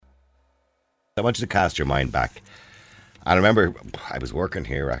I want you to cast your mind back. And I remember I was working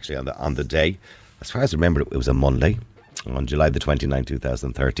here actually on the day. As far as I remember, it was a Monday on July the 29th,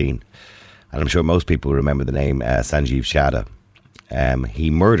 2013. And I'm sure most people remember the name Sanjeev Chada.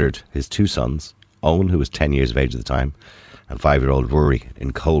 He murdered his two sons, Eoghan, who was 10 years of age at the time, and 5-year-old Ruairí,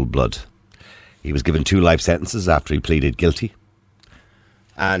 in cold blood. He was given 2 life sentences after he pleaded guilty.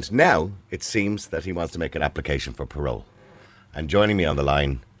 And now it seems that he wants to make an application for parole. And joining me on the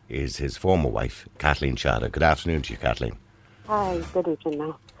line is his former wife, Kathleen Chada. Good afternoon to you, Kathleen. Hi, good evening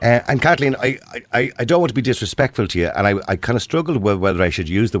now. And Kathleen, I don't want to be disrespectful to you, and I kind of struggled with whether I should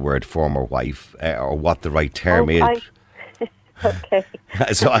use the word former wife or what the right term is. Okay.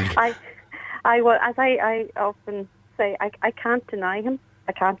 So I often say, I can't deny him.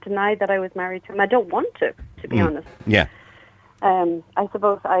 I can't deny that I was married to him. I don't want to be honest. Yeah. I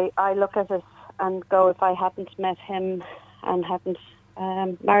suppose I look at it and go, if I hadn't met him and hadn't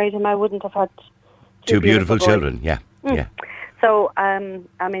married him, I wouldn't have had two beautiful boys. children. Yeah. Yeah. So, I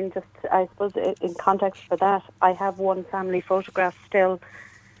mean, just I suppose in context for that, I have one family photograph still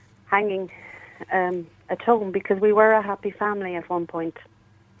hanging at home because we were a happy family at one point.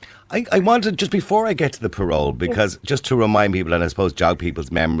 I wanted, just before I get to the parole, because just to remind people and I suppose jog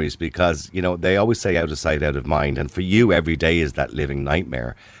people's memories, because, you know, they always say out of sight, out of mind. And for you, every day is that living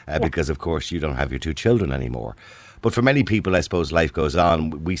nightmare because, of course, you don't have your 2 children anymore. But for many people, I suppose life goes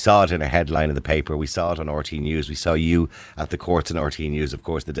on. We saw it in a headline in the paper. We saw it on RT News. We saw you at the courts in RT News, of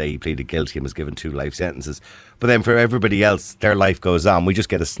course, the day he pleaded guilty and was given 2 life sentences. But then for everybody else, their life goes on. We just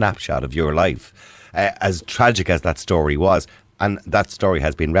get a snapshot of your life. As tragic as that story was, and that story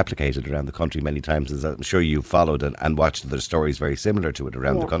has been replicated around the country many times, as I'm sure you've followed and watched other stories very similar to it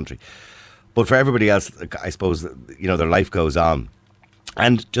around the country. But for everybody else, I suppose, you know, their life goes on.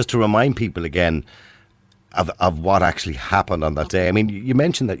 And just to remind people again of what actually happened on that day. I mean, you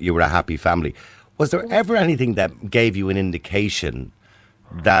mentioned that you were a happy family. Was there ever anything that gave you an indication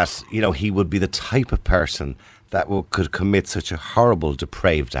that, you know, he would be the type of person that could commit such a horrible,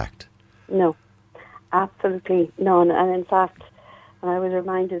 depraved act? No, absolutely none. And in fact, I was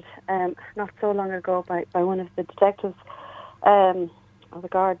reminded not so long ago by one of the detectives or the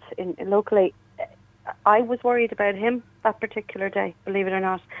guards locally. I was worried about him that particular day, believe it or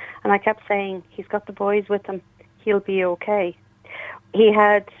not. And I kept saying, he's got the boys with him. He'll be okay. He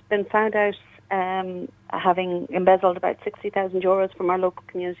had been found out having embezzled about 60,000 euros from our local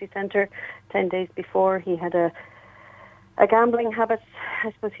community centre 10 days before. He had a gambling habit.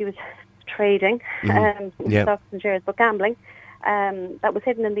 I suppose he was trading, stocks and shares, but gambling. That was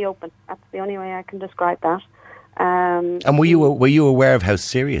hidden in the open. That's the only way I can describe that. And were you aware of how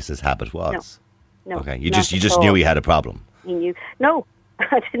serious his habit was? No. Okay, you just knew he had a problem. He knew. No,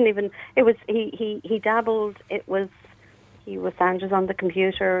 I didn't even. It was he dabbled. He was found on the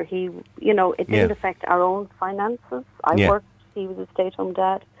computer. It didn't affect our own finances. I worked. He was a stay-at-home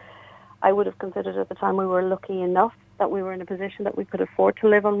dad. I would have considered at the time we were lucky enough that we were in a position that we could afford to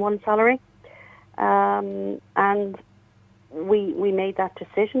live on one salary, and we made that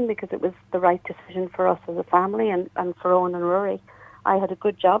decision because it was the right decision for us as a family and for Eoghan and Ruairí. I had a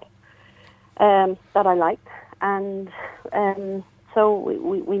good job that I liked, and so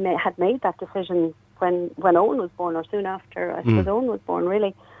we had made that decision when Eoghan was born, or soon after. I suppose Eoghan was born,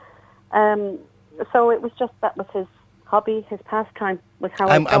 really. So it was just, that was his hobby, his pastime, was how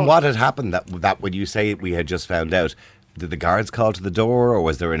it And what had happened that when you say we had just found out, did the guards call to the door, or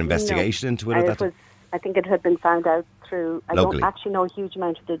was there an investigation into it at that time? I think it had been found out through, I locally. don't actually know a huge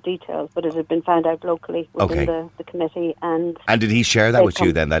amount of the details, but it had been found out locally within the committee. And did he share that with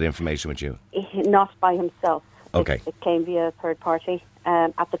you then, that information with you? Not by himself. Okay. It came via a third party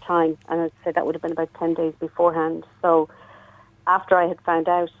at the time, and I'd say that would have been about 10 days beforehand. So after I had found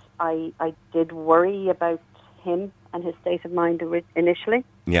out, I did worry about him and his state of mind initially.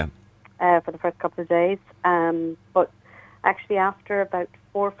 Yeah. For the first couple of days. But actually after about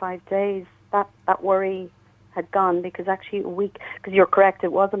 4 or 5 days, that worry had gone, because actually a week, because you're correct,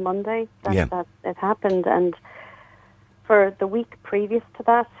 it was a Monday that it happened, and for the week previous to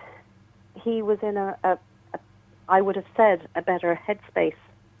that, he was in I would have said, a better headspace.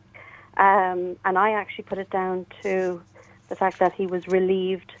 And I actually put it down to the fact that he was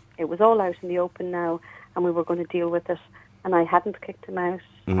relieved. It was all out in the open now, and we were going to deal with it. And I hadn't kicked him out.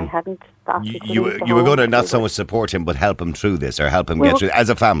 I hadn't asked him to You were going to not so much support him, but help him through this, or help him get through. As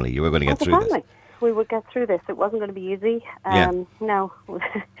a family, you were going to get through this. We would get through this. It wasn't going to be easy. No,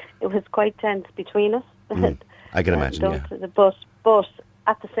 it was quite tense between us. I can imagine. But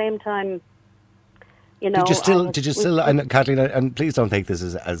at the same time, you know, did you still? And Kathleen, and please don't take this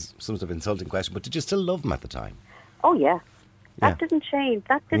as some sort of insulting question, but did you still love him at the time? Oh yeah, that didn't change.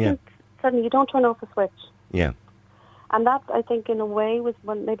 That suddenly you don't turn off a switch. Yeah. And that, I think, in a way, was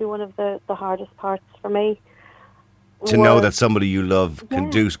maybe one of the hardest parts for me. To know that somebody you love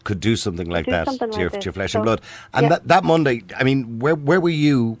could do something like that to your flesh and blood. And that Monday, I mean, where were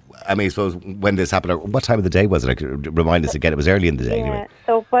you, I mean, I suppose, when this happened? Or what time of the day was it? Remind us again. It was early in the day anyway.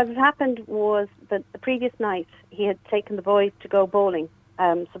 So what had happened was that the previous night he had taken the boys to go bowling.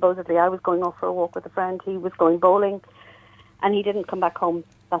 Supposedly I was going off for a walk with a friend. He was going bowling and he didn't come back home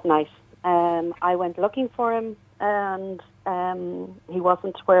that night. I went looking for him and he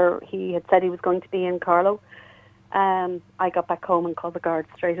wasn't where he had said he was going to be in Carlow. I got back home and called the guards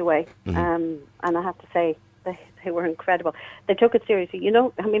straight away. And I have to say, they were incredible. They took it seriously. You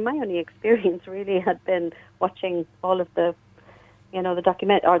know, I mean, my only experience really had been watching all of the, you know, the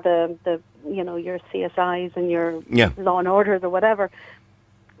document or the you know, your CSIs and your Law and Orders or whatever.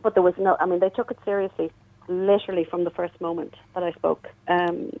 But there was no, I mean, they took it seriously, literally from the first moment that I spoke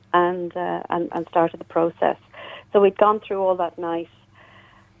and started the process. So we'd gone through all that night.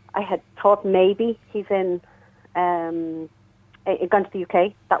 I had thought maybe he's gone to the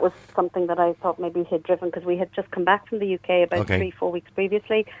UK. That was something that I thought maybe he'd driven because we had just come back from the UK about 3-4 weeks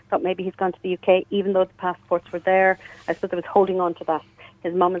previously. Thought maybe he's gone to the UK, even though the passports were there. I suppose I was holding on to that.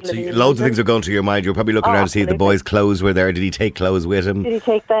 His mum is living in loads of things were going through your mind. You were probably looking around to see if the boys' clothes were there. Did he take clothes with him? Did he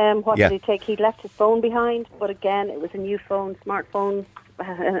take them? What did he take? He'd left his phone behind, but again, it was a new phone, smartphone.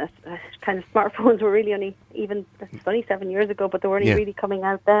 Kind of smartphones were really only, even, it's only 7 years ago, but they were only really coming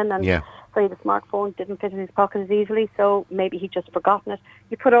out then. And so the smartphone didn't fit in his pocket as easily, so maybe he'd just forgotten it.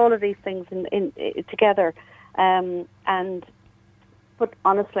 You put all of these things in together. But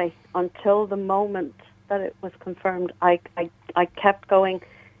honestly, until the moment that it was confirmed, I kept going,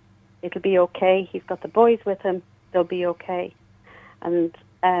 it'll be okay. He's got the boys with him. They'll be okay. And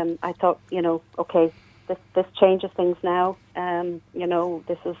I thought, you know, okay, this changes things now. You know,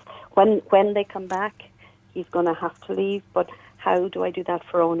 this is when they come back, he's going to have to leave. But how do I do that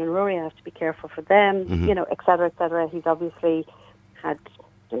for Eoghan and Ruairí? I have to be careful for them, you know, et cetera, et cetera. He's obviously had,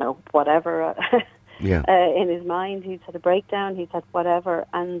 you know, whatever in his mind. He's had a breakdown. He's had whatever.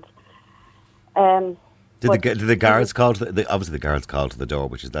 And did the guards call to obviously the guards called to the door,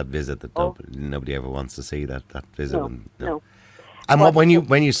 which is that visit that nobody ever wants to see, that visit. No. And when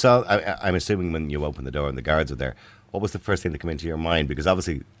you saw, I'm assuming when you opened the door and the guards were there, what was the first thing that came into your mind? Because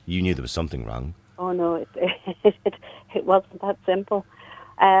obviously you knew there was something wrong. Oh no, it wasn't that simple.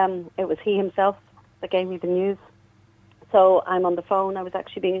 It was he himself that gave me the news. So I'm on the phone. I was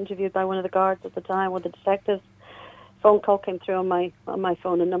actually being interviewed by one of the guards at the time, one of the detectives. Phone call came through on my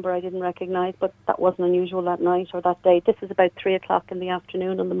phone, a number I didn't recognise, but that wasn't unusual that night or that day. This was about 3:00 in the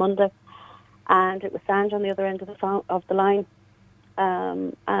afternoon on the Monday, and it was Sanj on the other end of the line.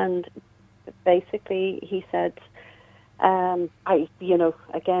 And basically he said, again,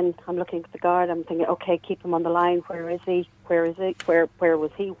 I'm looking at the guard, I'm thinking, okay, keep him on the line, where is he, where was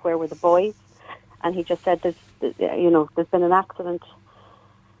he, where were the boys? And he just said, there's been an accident.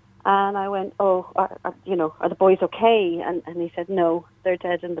 And I went, are the boys okay? And he said, no, they're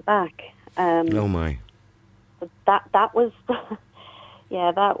dead in the back. Oh my. That was,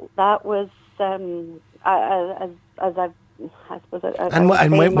 that was, as I've, I suppose.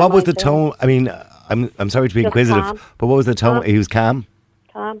 What was the tone? I mean, I'm sorry to be inquisitive, but what was the tone? He was calm.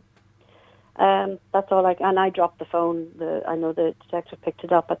 Calm. That's all. And I dropped the phone. I know the detective picked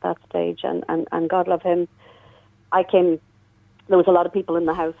it up at that stage, and God love him. I came. There was a lot of people in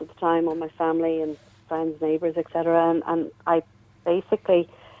the house at the time, all my family and friends, neighbours, etc. And I basically,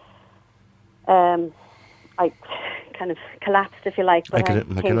 I kind of collapsed, if you like. But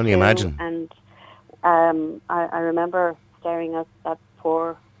I can only imagine. And I remember staring at that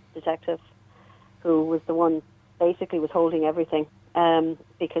poor detective who was the one basically was holding everything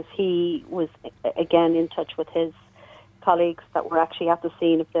because he was again in touch with his colleagues that were actually at the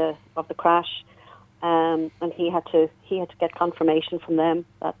scene of the crash, and he had to get confirmation from them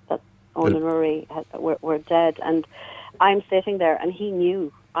that Eoghan and Ruairí were dead. And I'm sitting there, and he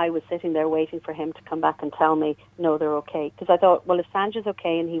knew I was sitting there waiting for him to come back and tell me, no, they're okay. Because I thought, well, if Sanj is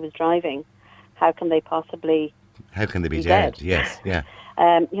okay and he was driving, how can they possibly... How can they be dead? Yes, yeah.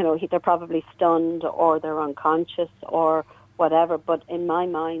 They're probably stunned or they're unconscious or whatever. But in my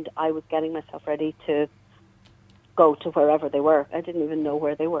mind, I was getting myself ready to go to wherever they were. I didn't even know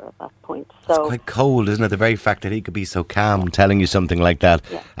where they were at that point. So it's quite cold, isn't it? The very fact that he could be so calm telling you something like that.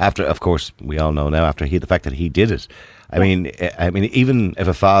 Yeah. After, of course, we all know now, after the fact that he did it. I mean, even if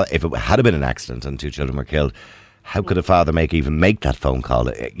if it had been an accident and 2 children were killed, how could a father make that phone call?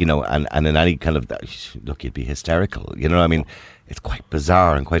 And in any kind of look, you'd be hysterical. You know what I mean? It's quite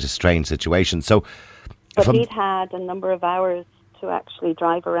bizarre and quite a strange situation. So, but he'd had a number of hours to actually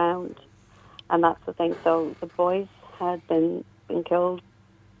drive around And that's the thing. So the boys had been killed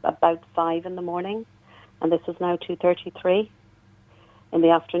about 5 in the morning, and this was now 2:33 in the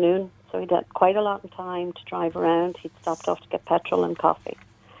afternoon. So he'd had quite a lot of time to drive around. He'd stopped off to get petrol and coffee.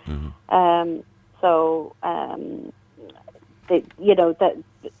 Mm-hmm. That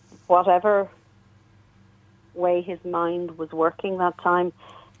whatever way his mind was working that time,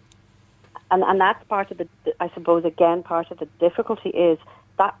 and that's part of the, I suppose, again, part of the difficulty is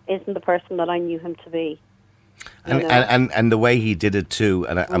that isn't the person that I knew him to be. And the way he did it too,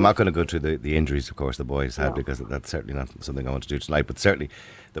 and I'm not going to go through the injuries, of course, the boys had, because that's certainly not something I want to do tonight, but certainly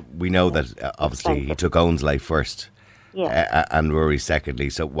we know that obviously he took Owen's life first, and Ruairí secondly.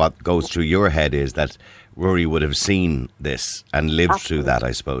 So what goes through your head is that Ruairí would have seen this and lived through that,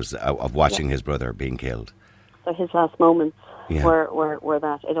 I suppose, of watching his brother being killed. So his last moments were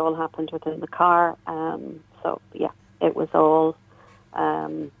that. It all happened within the car. It was all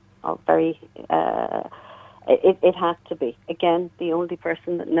very... It had to be. Again, the only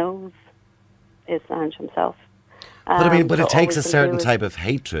person that knows is Sanj himself. But it takes a certain type of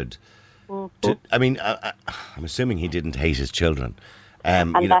hatred. Mm-hmm. I'm assuming he didn't hate his children.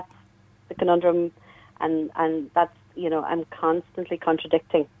 And that's the conundrum, and that's, I'm constantly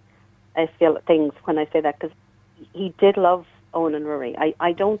contradicting, I feel, things when I say that, because he did love Eoghan and Ruairí. I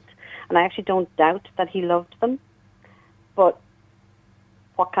actually don't doubt that he loved them, but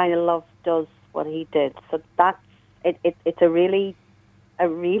what kind of love does what he did? So that's it. It's a really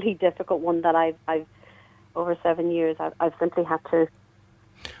difficult one that I've over 7 years I've simply had to.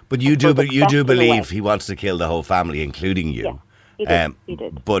 But you do believe he wants to kill the whole family, including you. Yeah, he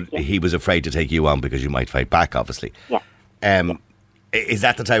did. But he was afraid to take you on because you might fight back, obviously. Yeah. Is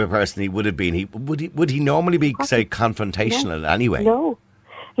that the type of person he would have been? Would he normally be, say, confrontational in any way? No,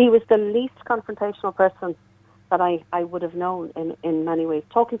 he was the least confrontational person that I would have known in many ways.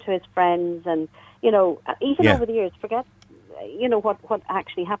 Talking to his friends and, even over the years, forget, what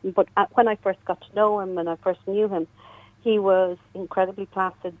actually happened. But when I first got to know him, when I first knew him, he was incredibly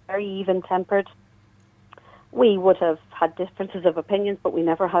placid, very even-tempered. We would have had differences of opinions, but we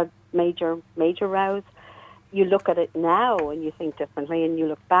never had major rows. You look at it now and you think differently, and you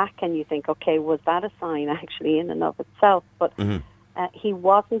look back and you think, okay, was that a sign actually in and of itself? But he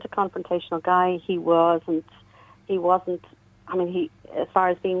wasn't a confrontational guy. He wasn't. As far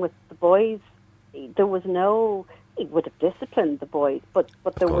as being with the boys, there was no. He would have disciplined the boys, but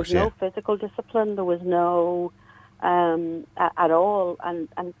there was no physical discipline. There was no at all, and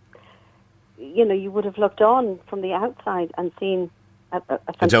you would have looked on from the outside and seen a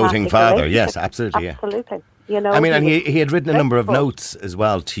doting father. Yes, absolutely. Absolutely. And he had written a number of notes as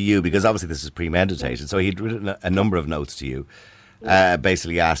well to you, because obviously this is premeditated. So he'd written a number of notes to you.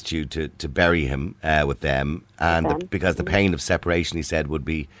 Basically asked you to bury him with them, and because the pain of separation, he said, would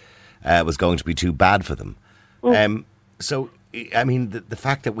be was going to be too bad for them. The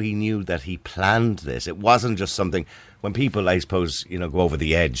fact that we knew that he planned this, it wasn't just something. When people, I suppose, go over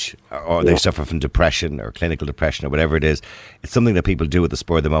the edge, or they suffer from depression or clinical depression or whatever it is, it's something that people do at the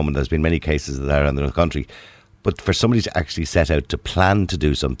spur of the moment. There's been many cases of that around the country. But for somebody to actually set out to plan to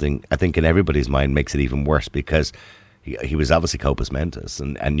do something, I think in everybody's mind makes it even worse, because he was obviously corpus mentis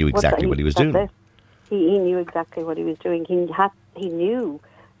and knew exactly what he was doing. He knew exactly what he was doing. He knew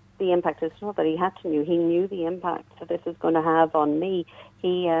the impact. It's not that he had to know. He knew the impact that this was going to have on me.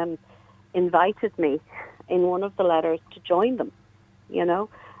 He invited me in one of the letters to join them,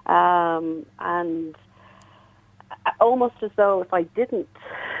 and almost as though if I didn't,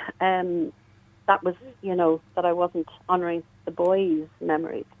 that was, that I wasn't honouring the boys'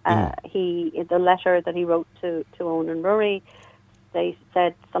 memories. The letter that he wrote to Eoghan and Ruairí, they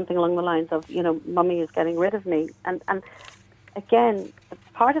said something along the lines of, Mummy is getting rid of me. And again,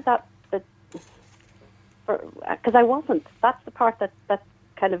 part of that, because I wasn't. That's the part that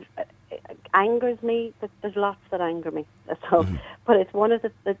kind of angers me. There's lots that anger me. So, but it's one of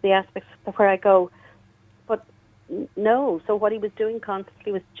the aspects where I go, but no. So what he was doing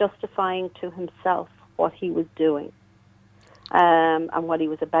constantly was justifying to himself what he was doing, and what he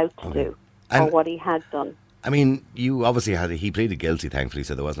was about to do, or what he had done. You obviously he pleaded guilty, thankfully,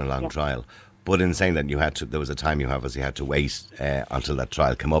 so there wasn't a long trial. But in saying that, there was a time you obviously had to wait until that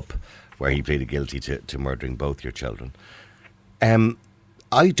trial came up, where he pleaded guilty to murdering both your children.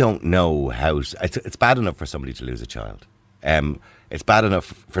 I don't know how. It's bad enough for somebody to lose a child. It's bad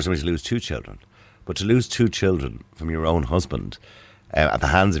enough for somebody to lose 2 children. But to lose 2 children from your own husband, at the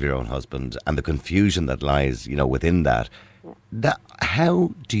hands of your own husband, and the confusion that lies, within that,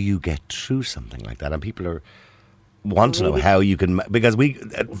 how do you get through something like that? And people want to know how you can, because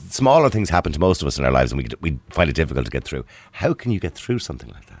smaller things happen to most of us in our lives, and we find it difficult to get through. How can you get through something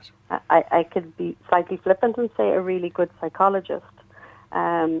like that? I could be slightly flippant and say a really good psychologist,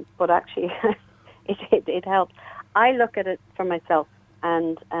 but actually it helps. I look at it for myself,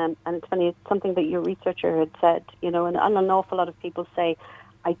 and it's funny. It's something that your researcher had said, and an awful lot of people say,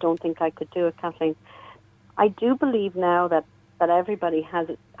 I don't think I could do it, Kathleen. I do believe now that everybody has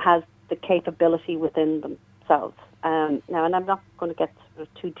the capability within themselves. Now, and I'm not going to get sort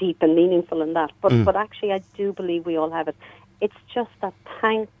of too deep and meaningful in that, but actually I do believe we all have it. It's just that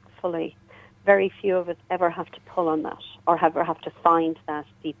thankfully very few of us ever have to pull on that or ever have to find that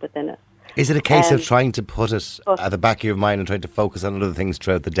deep within us. Is it a case of trying to put it at the back of your mind and trying to focus on other things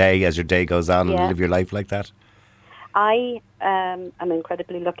throughout the day as your day goes on and live your life like that? I am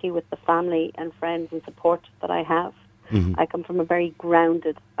incredibly lucky with the family and friends and support that I have. Mm-hmm. I come from a very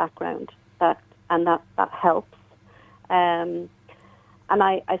grounded background, that helps. And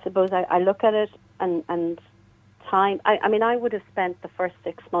I suppose I look at it and time. I would have spent the first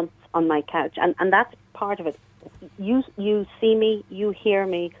 6 months on my couch, and that's part of it. You see me, you hear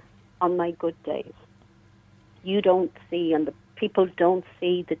me on my good days. You don't see, and the people don't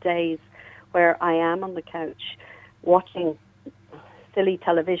see the days where I am on the couch watching silly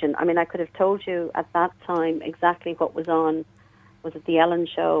television. I could have told you at that time exactly what was on. Was it the Ellen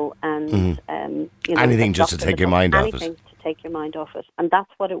Show? And anything just to take your mind off it. Anything to take your mind off it, and that's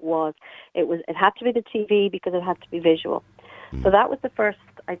what it was. It had to be the TV because it had to be visual. So that was the first,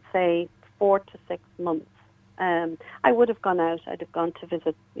 I'd say, 4 to 6 months. I would have gone out. I'd have gone to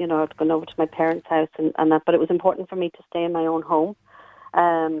visit. I'd gone over to my parents' house and that. But it was important for me to stay in my own home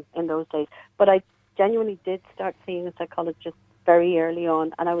in those days. But I genuinely did start seeing a psychologist very early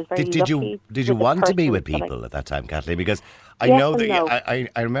on, and I was very lucky. Did you want to be with people at that time, Kathleen? Because I know that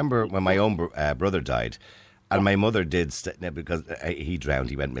I remember when my own brother died, and my mother did because he drowned.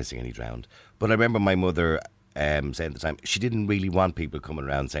 He went missing and he drowned. But I remember my mother saying at the time she didn't really want people coming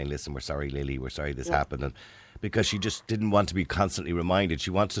around saying, "Listen, we're sorry, Lily. We're sorry this happened," and because she just didn't want to be constantly reminded.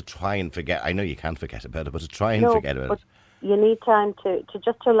 She wants to try and forget. I know you can't forget about it, but to try and forget about it. You need time to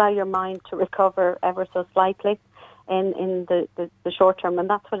allow your mind to recover ever so slightly in the short term, and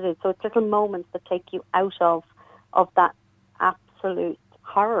that's what it is. So it's little moments that take you out of that absolute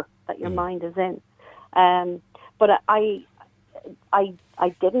horror that your mind is in. But I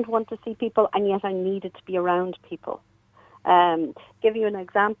didn't want to see people, and yet I needed to be around people. Give you an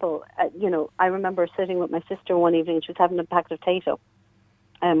example. I remember sitting with my sister one evening, and she was having a packet of potato,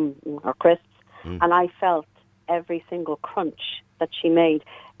 or crisps, and I felt every single crunch that she made.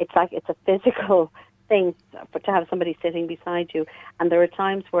 It's like it's a physical thing to have somebody sitting beside you. And there are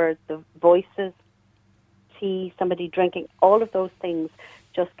times where the voices, tea, somebody drinking, all of those things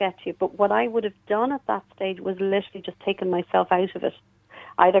just get you. But what I would have done at that stage was literally just taken myself out of it.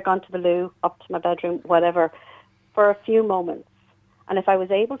 Either gone to the loo, up to my bedroom, whatever, for a few moments. And if I was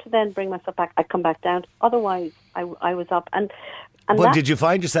able to then bring myself back, I'd come back down. Otherwise, I was up. But did you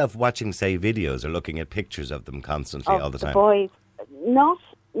find yourself watching, say, videos or looking at pictures of them constantly all the time? The boys,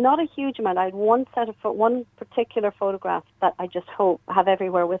 not a huge amount. I had one particular photograph that I just have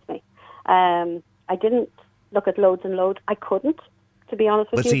everywhere with me. I didn't look at loads and loads. I couldn't, to be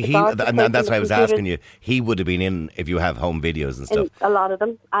honest with you. But see, and that's why I was asking you. He would have been in if you have home videos and stuff. A lot of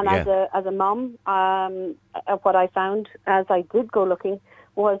them. And as a mum, what I found as I did go looking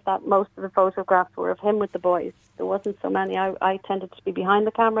was that most of the photographs were of him with the boys. There wasn't so many. I tended to be behind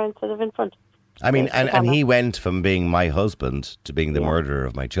the camera instead of in front. And he went from being my husband to being the murderer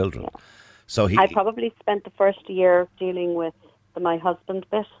of my children. Yeah. So I probably spent the first year dealing with my husband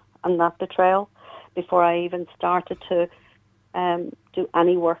bit and that betrayal before I even started to do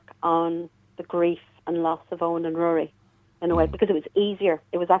any work on the grief and loss of Eoghan and Ruairí in a way, because it was easier.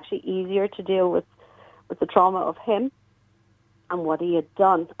 It was actually easier to deal with the trauma of him and what he had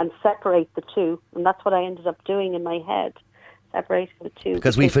done and separate the two. And that's what I ended up doing in my head, separating the two.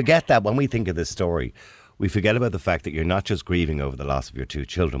 Because we forget that when we think of this story, we forget about the fact that you're not just grieving over the loss of your two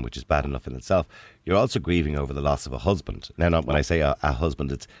children, which is bad enough in itself. You're also grieving over the loss of a husband. Now, when I say a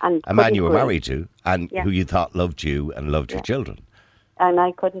husband, it's a man you were married to and who you thought loved you and loved your children. And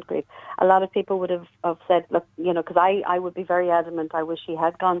I couldn't grieve. A lot of people would have said, look, because I would be very adamant. I wish he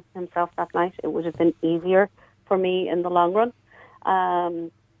had gone himself that night. It would have been easier for me in the long run.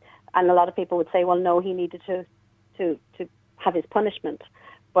 And a lot of people would say, well, no, he needed to have his punishment.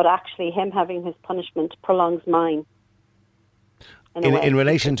 But actually, him having his punishment prolongs mine. In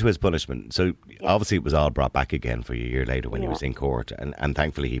relation to his punishment, so obviously it was all brought back again for you a year later when he was in court, and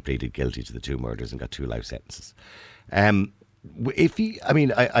thankfully he pleaded guilty to the 2 murders and got 2 life sentences. Obviously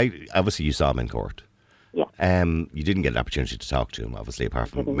you saw him in court. Yeah. You didn't get an opportunity to talk to him, obviously, apart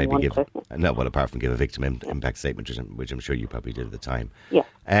from give a victim impact statement, which I'm sure you probably did at the time. Yeah.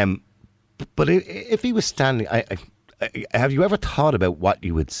 But if he was standing, have you ever thought about what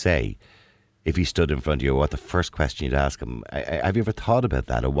you would say if he stood in front of you, or what the first question you'd ask him? Have you ever thought about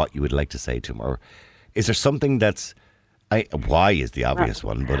that, or what you would like to say to him? Or is there something that's... why is the obvious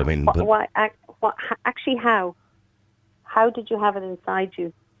one, but I mean... Why, actually, how? How did you have it inside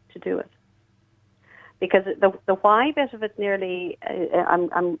you to do it? Because the why bit of it nearly...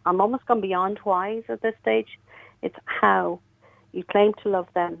 I'm almost gone beyond whys at this stage. It's how. You claim to love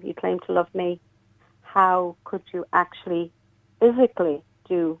them. You claim to love me. How could you actually physically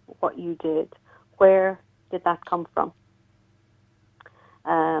do what you did? Where did that come from?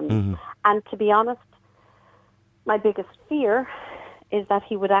 And to be honest, my biggest fear is that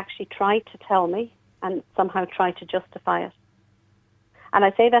he would actually try to tell me and somehow try to justify it. And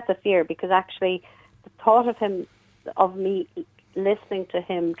I say that's a fear because actually the thought of me listening to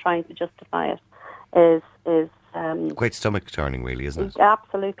him trying to justify it is quite stomach turning, really, isn't it?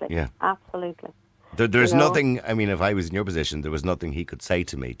 Absolutely. Yeah. Absolutely. There's nothing, I mean, if I was in your position, there was nothing he could say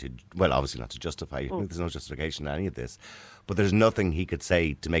to me to, well, obviously not to justify, there's no justification in any of this, but there's nothing he could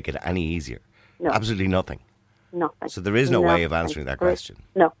say to make it any easier. No. Absolutely nothing. Nothing. So there is no way of answering that question.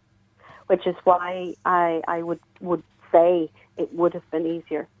 No. Which is why I would say it would have been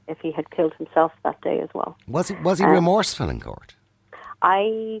easier if he had killed himself that day as well. Was he remorseful in court?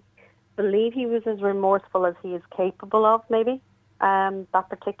 I believe he was as remorseful as he is capable of, maybe. That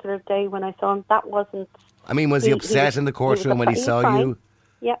particular day when I saw him, that wasn't... I mean, was he upset in the courtroom when he saw you?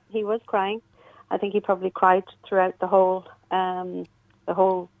 Yeah, he was crying. I think he probably cried throughout the whole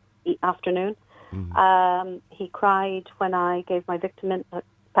afternoon. Mm-hmm. He cried when I gave my victim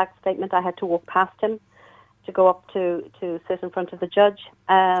impact statement. I had to walk past him to go up to sit in front of the judge.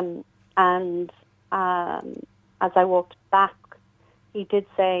 And as I walked back, he did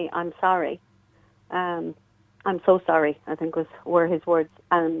say, "I'm sorry. I'm so sorry," I think were his words.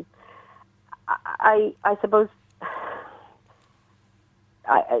 And I suppose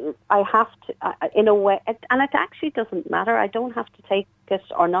I have to, in a way, and it actually doesn't matter. I don't have to take it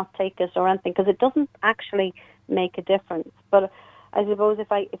or not take it or anything, because it doesn't actually make a difference. But I suppose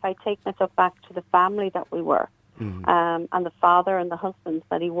if I take myself back to the family that we were, and the father and the husband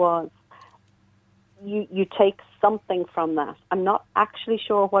that he was, you take something from that. I'm not actually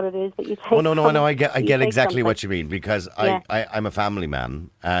sure what it is that you take. Oh no, I get exactly what you mean, because I'm a family man,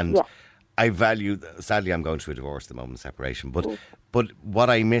 and I value. Sadly, I'm going through a divorce at the moment, separation. But what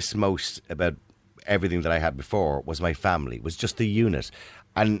I miss most about everything that I had before was my family. Was just the unit.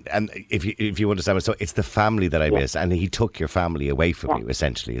 And if you understand it, so it's the family that I miss, and he took your family away from you.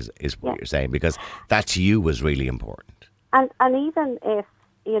 Essentially, is what you're saying, because that to you was really important. And even if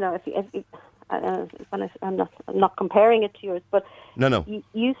if I'm not comparing it to yours, but no,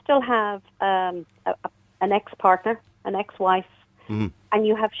 you still have an ex-partner, an ex-wife, and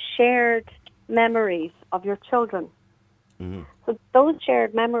you have shared memories of your children. So those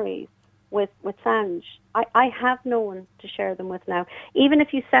shared memories with Sanj, I have no one to share them with now. Even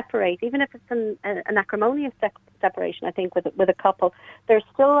if you separate, even if it's an acrimonious separation, I think with a couple, there's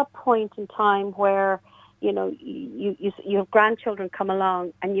still a point in time where you have grandchildren come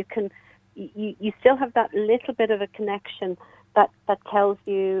along, and you still have that little bit of a connection that tells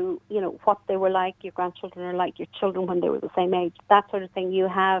you what they were like, your grandchildren are like your children when they were the same age, that sort of thing. You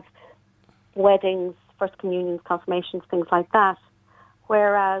have weddings, first communions, confirmations, things like that,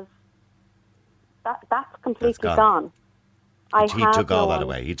 whereas that's completely gone. He took all that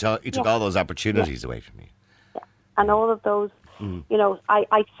away. He took all those opportunities away from you. Yeah. And all of those,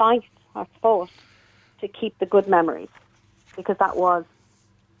 I fought to keep the good memories, because that was,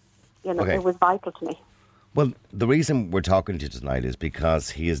 it was vital to me. Well, the reason we're talking to you tonight is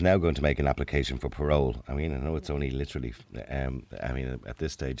because he is now going to make an application for parole. I mean, I know it's only literally, at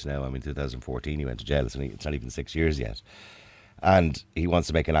this stage now, 2014 he went to jail. It's not even 6 years yet. And he wants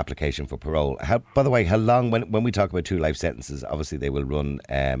to make an application for parole. By the way, how long, when we talk about 2 life sentences, obviously they will run,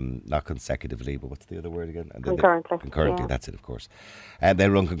 not consecutively, but what's the other word again? Concurrently. Concurrently, that's it, of course. They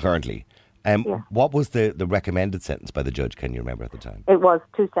run concurrently. What was the recommended sentence by the judge? Can you remember at the time? It was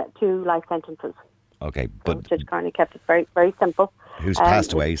 2 life sentences. Okay, but Judge Carney kept it very, very simple. Who's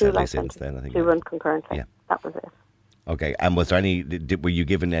passed away sadly since then? I think 2 run concurrently. Yeah, that was it. Okay, and was there any? Were you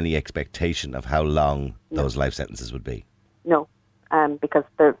given any expectation of how long those life sentences would be? No, because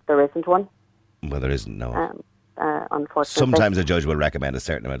there isn't one. Well, there isn't. No. Unfortunately, sometimes a judge will recommend a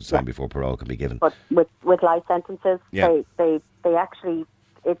certain amount of time before parole can be given. But with life sentences, they actually,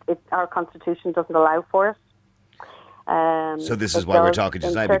 our constitution doesn't allow for it. So this is why we're talking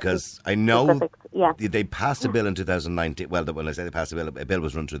tonight, because I know they passed a bill in 2019. Well, when I say they passed a bill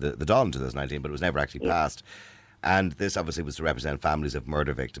was run through the Dáil in 2019, but it was never actually passed. And this obviously was to represent families of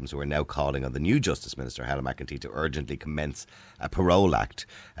murder victims who are now calling on the new Justice Minister, Helen McEntee, to urgently commence a Parole Act,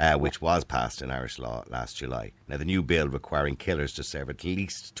 which was passed in Irish law last July. Now, the new bill requiring killers to serve at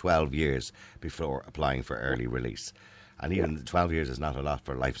least 12 years before applying for early release. And even 12 years is not a lot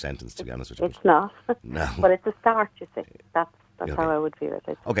for a life sentence, to be honest with you. It's not. No. But it's a start, you see. That's Okay. how I would view it.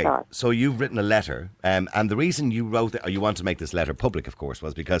 It's Okay, so you've written a letter, and the reason you wrote it, or you want to make this letter public, of course,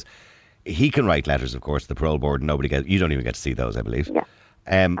 was because he can write letters, of course, to the parole board, and you don't even get to see those, I believe. Yeah,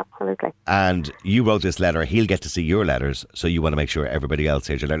 absolutely. And you wrote this letter, he'll get to see your letters, so you want to make sure everybody else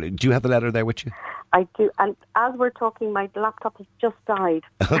hears your letter. Do you have the letter there with you? I do, and as we're talking, my laptop has just died.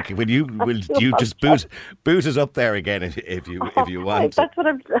 Okay, will you just boot it up there again if you want? That's what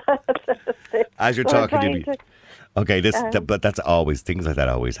I'm. As you're talking, okay. But that's always, things like that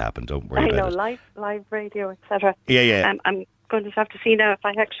always happen. Don't worry about it. I know, live radio, etc. Yeah. I'm going to have to see now if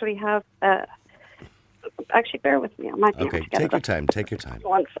I actually have. Actually, bear with me. I might be able to get take your time. Take your time.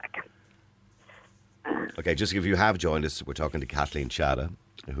 1 second. Okay, just if you have joined us, we're talking to Kathleen Chada,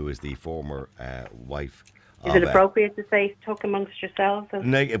 who is the former wife. Is it appropriate to say talk amongst yourselves?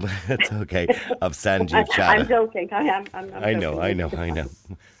 No, it's okay. Of Sanjeev Chada. I'm joking. I am. I know.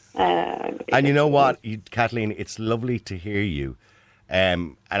 And you know what, Kathleen, it's lovely to hear you.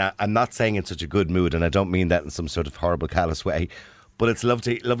 And I'm not saying in such a good mood, and I don't mean that in some sort of horrible, callous way, but it's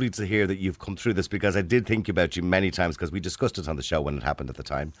lovely to hear that you've come through this, because I did think about you many times, because we discussed it on the show when it happened at the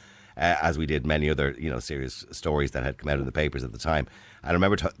time. As we did many other, serious stories that had come out in the papers at the time. And I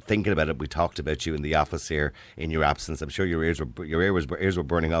remember thinking about it. We talked about you in the office here in your absence. I'm sure your ears were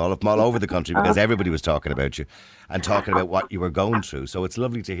burning all over the country, because everybody was talking about you and talking about what you were going through. So it's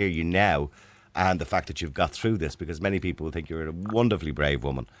lovely to hear you now, and the fact that you've got through this, because many people think you're a wonderfully brave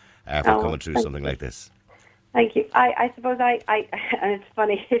woman for coming through something like this. Thank you. I suppose and it's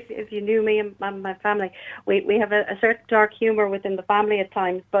funny, if you knew me and my family, we have a certain dark humour within the family at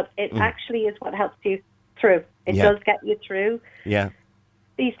times, but it actually is what helps you through. It does get you through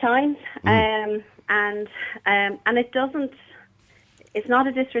these times. And it doesn't, it's not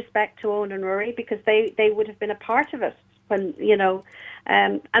a disrespect to Eoghan and Ruairí, because they would have been a part of it when,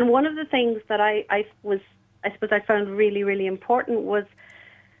 and one of the things that I suppose I found really, really important was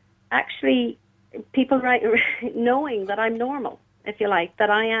actually people knowing that I'm normal, if you like, that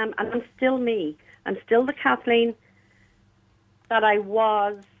I am, and I'm still me. I'm still the Kathleen that I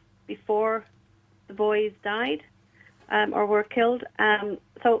was before the boys died or were killed.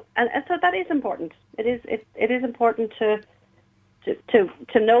 So that is important. It is important to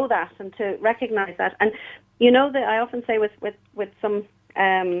know that and to recognise that. And that I often say with some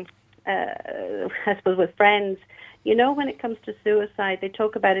I suppose with friends, when it comes to suicide, they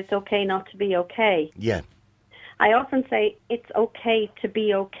talk about it's okay not to be okay. Yeah. I often say it's okay to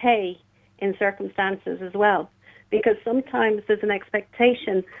be okay in circumstances as well, because sometimes there's an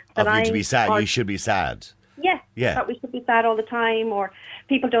expectation that of you to be sad. You should be sad. Yeah. That we should be sad all the time, or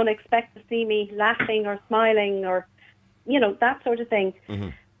people don't expect to see me laughing or smiling, or that sort of thing. Mm-hmm.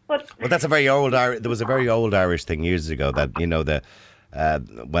 But that's there was a very old Irish thing years ago that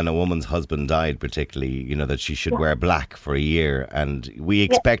when a woman's husband died, particularly, that she should wear black for a year. And we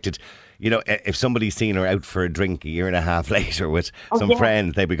expected, if somebody's seen her out for a drink a year and a half later with some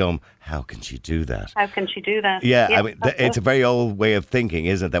friends, they'd be going, how can she do that? How can she do that? Yeah, I mean, it's a very old way of thinking,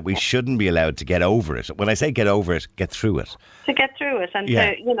 isn't it? That we shouldn't be allowed to get over it. When I say get over it, get through it. To get through it. And,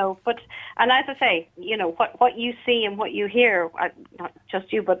 and as I say, what you see and what you hear, not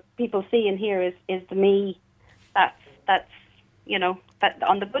just you, but people see and hear is the me that's that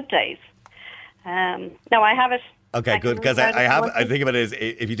on the good days. Now I have it. Okay, good, because I think about it as,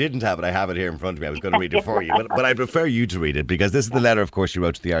 if you didn't have it, I have it here in front of me. I was going to read it for you, but I prefer you to read it, because this is the letter, of course, you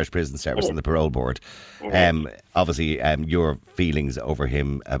wrote to the Irish Prison Service and the Parole Board. Obviously, your feelings over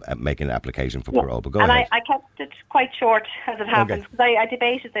him making an application for parole. But go ahead. I kept it quite short as it happens, because I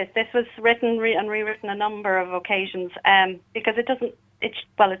debated this. This was written and rewritten a number of occasions, because it doesn't. It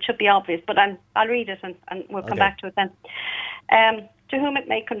should be obvious, but I'll read it and we'll come back to it then. To whom it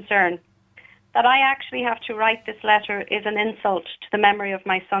may concern, that I actually have to write this letter is an insult to the memory of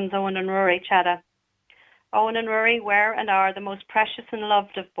my sons Eoghan and Ruairí Chada. Eoghan and Ruairí were and are the most precious and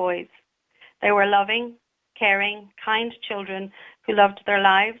loved of boys. They were loving, caring, kind children who loved their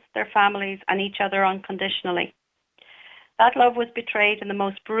lives, their families and each other unconditionally. That love was betrayed in the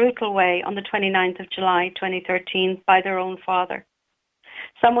most brutal way on the 29th of July 2013 by their own father,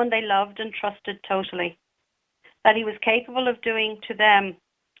 someone they loved and trusted totally. That he was capable of doing to them,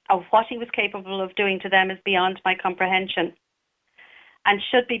 of what he was capable of doing to them, is beyond my comprehension, and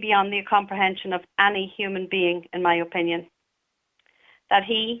should be beyond the comprehension of any human being, in my opinion. That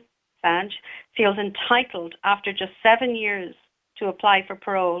he, Sanj, feels entitled after just 7 years to apply for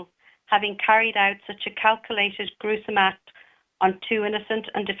parole, having carried out such a calculated, gruesome act on 2 innocent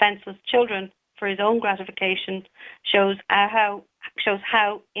and defenceless children for his own gratification, shows how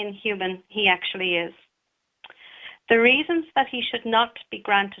inhuman he actually is. The reasons that he should not be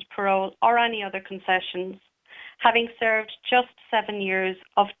granted parole or any other concessions, having served just 7 years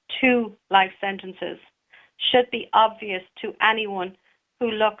of 2 life sentences, should be obvious to anyone who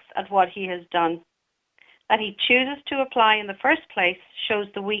looks at what he has done. That he chooses to apply in the first place shows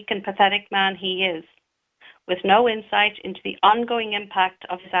the weak and pathetic man he is, with no insight into the ongoing impact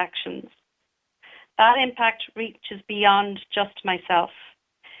of his actions. That impact reaches beyond just myself.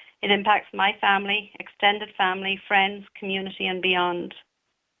 It impacts my family, extended family, friends, community, and beyond.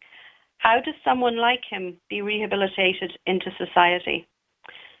 How does someone like him be rehabilitated into society?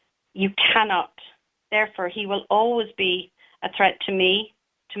 You cannot. Therefore, he will always be a threat to me,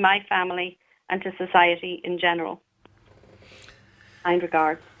 to my family, and to society in general. Kind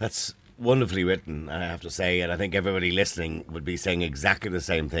regards. That's wonderfully written, I have to say, and I think everybody listening would be saying exactly the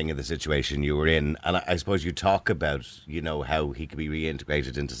same thing in the situation you were in. And I suppose you talk about, how he could be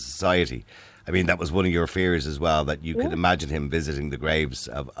reintegrated into society. I mean, that was one of your fears as well, that you could imagine him visiting the graves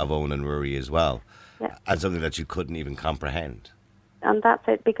of Eoghan and Ruairí as well, and something that you couldn't even comprehend. And that's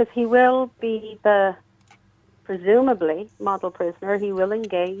it, because he will be the, presumably, model prisoner. He will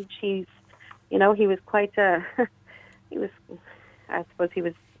engage. He was quite I suppose he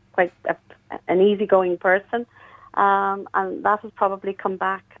was quite an easygoing person, and that has probably come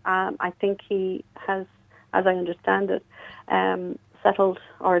back. I think he has, as I understand it, settled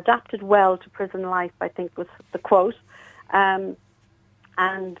or adapted well to prison life, I think was the quote.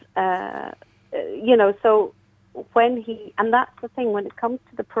 So when and that's the thing, when it comes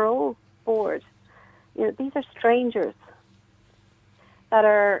to the parole board, these are strangers that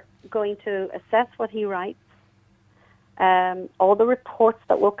are going to assess what he writes, all the reports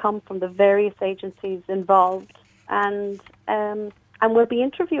that will come from the various agencies involved, and we'll be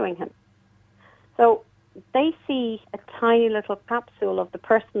interviewing him. So they see a tiny little capsule of the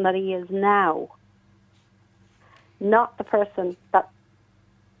person that he is now, not the person that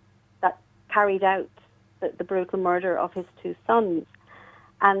carried out the brutal murder of his 2 sons.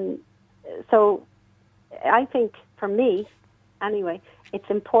 And so I think, for me, anyway, it's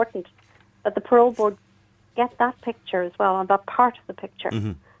important that the parole board get that picture as well, and that part of the picture,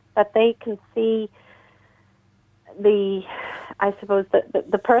 that they can see the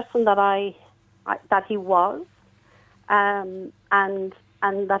person that he was, and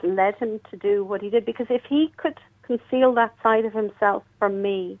that led him to do what he did. Because if he could conceal that side of himself from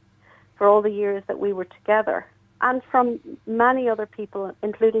me for all the years that we were together, and from many other people,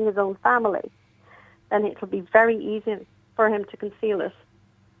 including his own family, then it'll be very easy for him to conceal it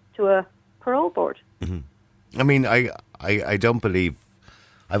to a parole board. I mean, I don't believe...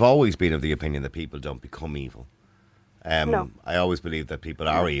 I've always been of the opinion that people don't become evil. No. I always believe that people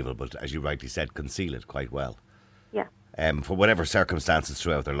are evil, but as you rightly said, conceal it quite well. Yeah. For whatever circumstances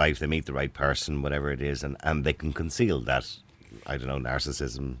throughout their life, they meet the right person, whatever it is, and they can conceal that, I don't know,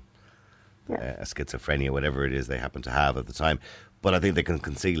 narcissism, schizophrenia, whatever it is they happen to have at the time. But I think they can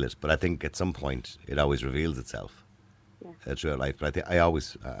conceal it. But I think at some point it always reveals itself throughout life. But I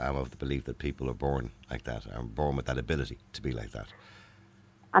always am of the belief that people are born like that, are born with that ability to be like that.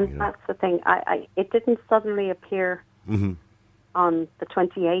 And that's the thing. It didn't suddenly appear on the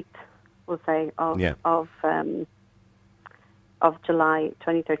 28th, we'll say, of July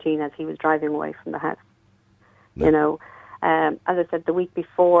 2013, as he was driving away from the house. No. As I said, the week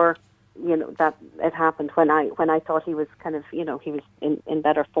before, that it happened, when I thought he was kind of, he was in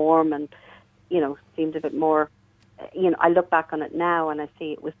better form and, seemed a bit more, I look back on it now and I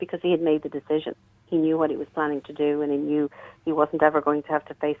see it was because he had made the decision. He knew what he was planning to do, and he knew he wasn't ever going to have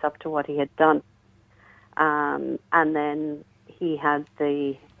to face up to what he had done. And then he had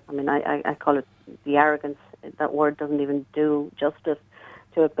I call it the arrogance. That word doesn't even do justice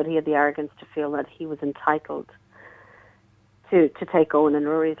to it, but he had the arrogance to feel that he was entitled to take Eoghan and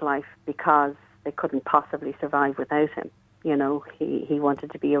Ruairí's life because they couldn't possibly survive without him. He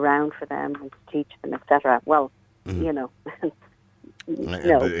wanted to be around for them and to teach them, etc. Well, No.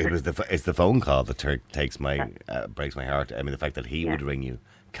 It's the phone call that breaks my heart. I mean, the fact that he would ring you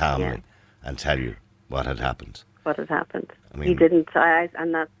calmly and tell you what had happened. What had happened? I mean, he didn't. I've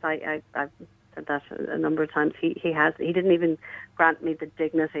said that a number of times. He didn't even grant me the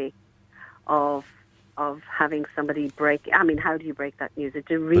dignity of having somebody break. I mean, how do you break that news? It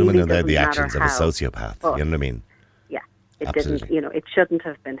really doesn't matter. The actions how. of a sociopath. But, you know what I mean? Yeah, it Absolutely. didn't. It shouldn't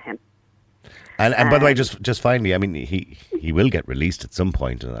have been him. And by the way, just finally, I mean, he will get released at some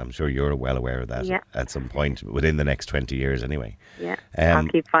point, and I'm sure you're well aware of that. At some point within the next 20 years, anyway. Yeah, I'll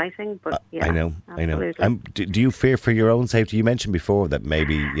keep fighting, but I know. Do you fear for your own safety? You mentioned before that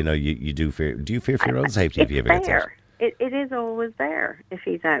maybe you do fear. Do you fear for your own safety if he ever gets out? It is always there if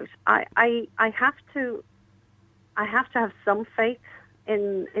he's out. I have to have some faith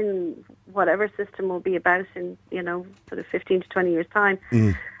in whatever system will be about in sort of 15 to 20 years time.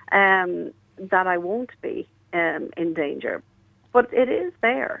 That I won't be in danger, but it is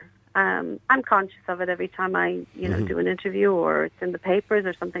there. I'm conscious of it every time I do an interview or it's in the papers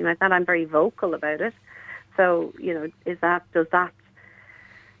or something like that. I'm very vocal about it. So does that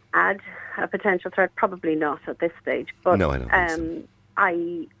add a potential threat? Probably not at this stage. But no, I don't think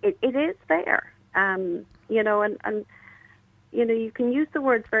so. It is there. And you can use the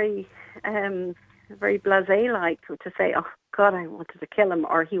words very blasé-like to say, oh God, I wanted to kill him,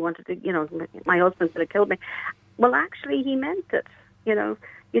 or he wanted to, my husband could have killed me. Well, actually, he meant it. You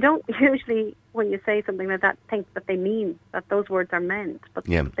don't usually, when you say something like that, think that they mean that those words are meant, but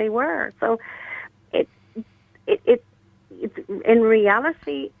they were. So it's in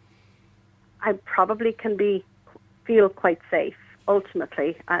reality, I probably can feel quite safe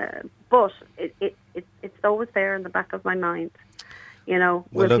ultimately, but it's always there in the back of my mind.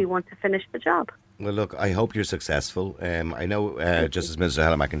 Will he want to finish the job? Well, look, I hope you're successful. I know Justice Minister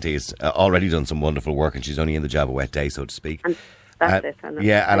Helen McEntee has already done some wonderful work, and she's only in the job a wet day, so to speak. And that's it. And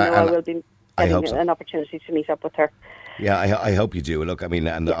I will be getting an opportunity to meet up with her. Yeah, I hope you do. Look, I mean,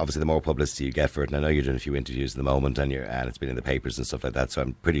 and obviously the more publicity you get for it, and I know you're doing a few interviews at the moment, and it's been in the papers and stuff like that, so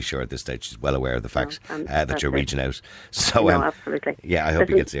I'm pretty sure at this stage she's well aware of the fact that you're reaching out. So, absolutely. Yeah, I hope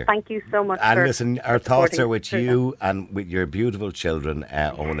he gets here. Thank you so much. And listen, our thoughts are with you and with your beautiful children,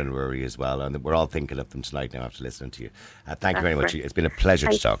 Eoghan and Ruairí as well, and we're all thinking of them tonight now after listening to you. Thank you very much. It's been a pleasure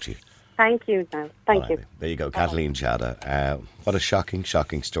to talk to you. Thank you, Niall. Thank you. There you go, Kathleen Chada. What a shocking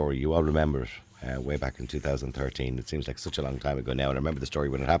story. You all remember it. Way back in 2013. It seems like such a long time ago now, and I remember the story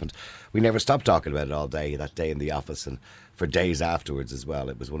when it happened. We never stopped talking about it all day, that day in the office, and for days afterwards as well.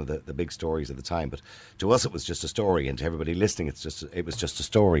 It was one of the big stories at the time, but to us it was just a story, and to everybody listening it was just a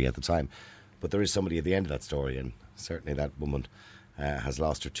story at the time. But there is somebody at the end of that story, and certainly that woman has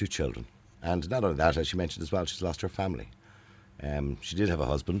lost her 2 children, and not only that, as she mentioned as well, she's lost her family. She did have a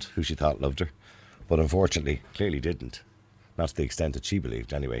husband who she thought loved her, but unfortunately clearly didn't. Not to the extent that she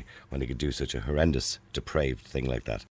believed, anyway, when he could do such a horrendous, depraved thing like that.